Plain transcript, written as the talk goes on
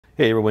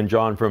Hey everyone,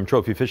 John from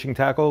Trophy Fishing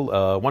Tackle.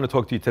 I want to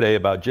talk to you today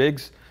about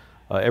jigs.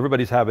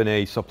 Everybody's having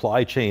a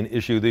supply chain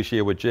issue this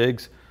year with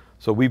jigs.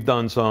 So we've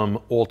done some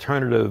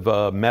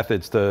alternative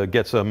methods to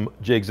get some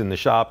jigs in the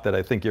shop that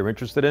I think you're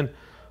interested in.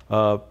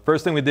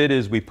 First thing we did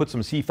is we put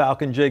some Sea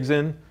Falcon jigs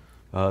in.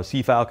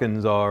 Sea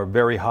Falcons are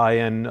very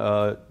high-end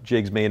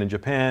jigs made in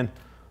Japan.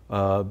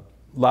 A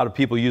lot of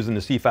people using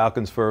the Sea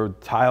Falcons for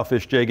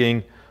tilefish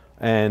jigging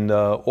and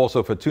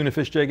also for tuna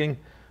fish jigging.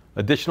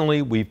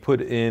 Additionally, we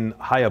put in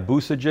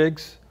Hayabusa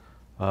jigs.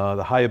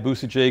 The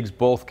Hayabusa jigs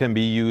both can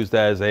be used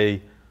as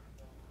a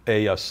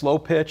slow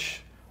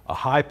pitch, a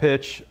high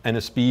pitch, and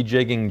a speed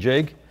jigging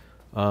jig.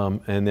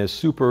 And they're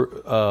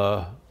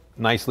super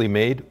nicely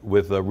made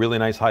with really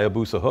nice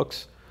Hayabusa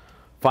hooks.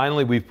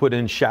 Finally, we've put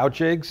in shout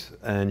jigs,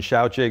 and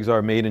shout jigs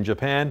are made in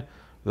Japan.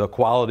 The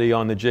quality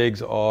on the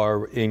jigs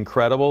are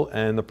incredible,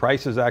 and the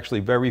price is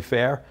actually very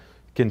fair,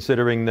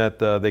 considering that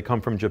they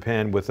come from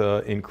Japan with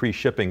increased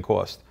shipping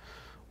cost.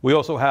 We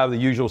also have the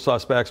usual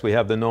suspects. We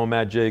have the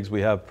Nomad jigs.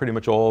 We have pretty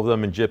much all of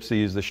them, and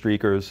Gypsies, the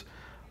Streakers,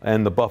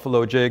 and the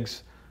Buffalo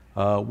jigs.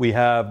 We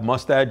have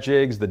Mustad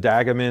jigs, the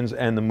Dagamans,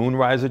 and the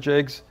Moonriser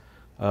jigs.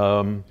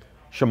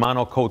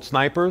 Shimano Coat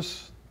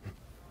Snipers.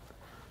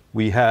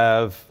 We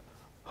have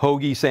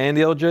Hoagie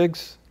Sandale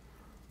jigs.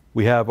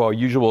 We have our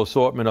usual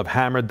assortment of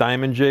Hammer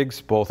Diamond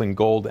jigs, both in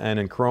gold and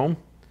in chrome.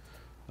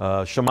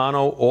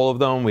 Shimano, all of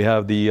them. We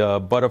have the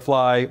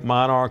Butterfly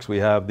Monarchs. We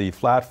have the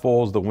Flat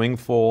Falls, the Wing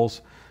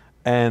Falls,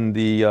 and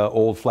the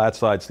old flat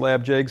side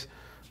slab jigs.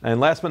 And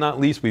last but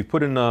not least, we've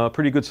put in a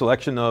pretty good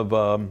selection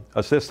of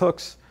assist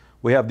hooks.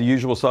 We have the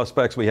usual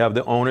suspects. We have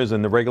the Owners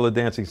and the regular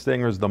Dancing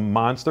Stingers, the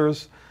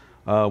Monsters.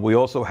 We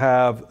also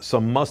have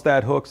some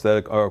Mustad hooks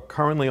that are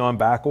currently on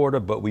back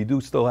order, but we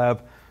do still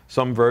have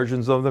some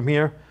versions of them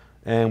here.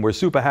 And we're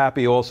super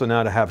happy also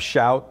now to have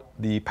Shout,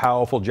 the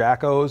powerful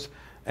Jackos,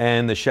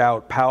 and the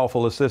Shout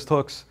powerful assist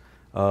hooks.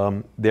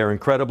 They're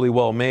incredibly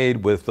well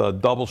made with a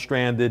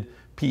double-stranded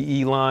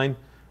PE line.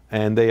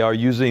 And they are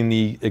using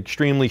the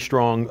extremely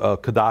strong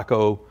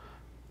Kodako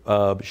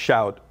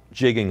Shout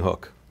jigging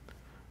hook.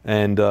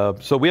 And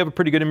so we have a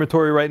pretty good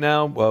inventory right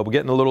now. We're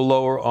getting a little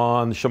lower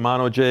on the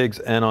Shimano jigs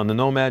and on the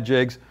Nomad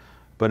jigs.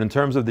 But in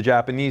terms of the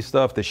Japanese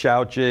stuff, the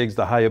Shout jigs,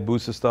 the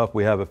Hayabusa stuff,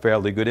 we have a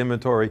fairly good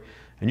inventory.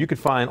 And you can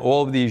find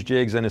all of these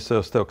jigs and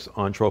assist hooks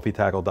on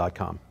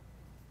trophytackle.com.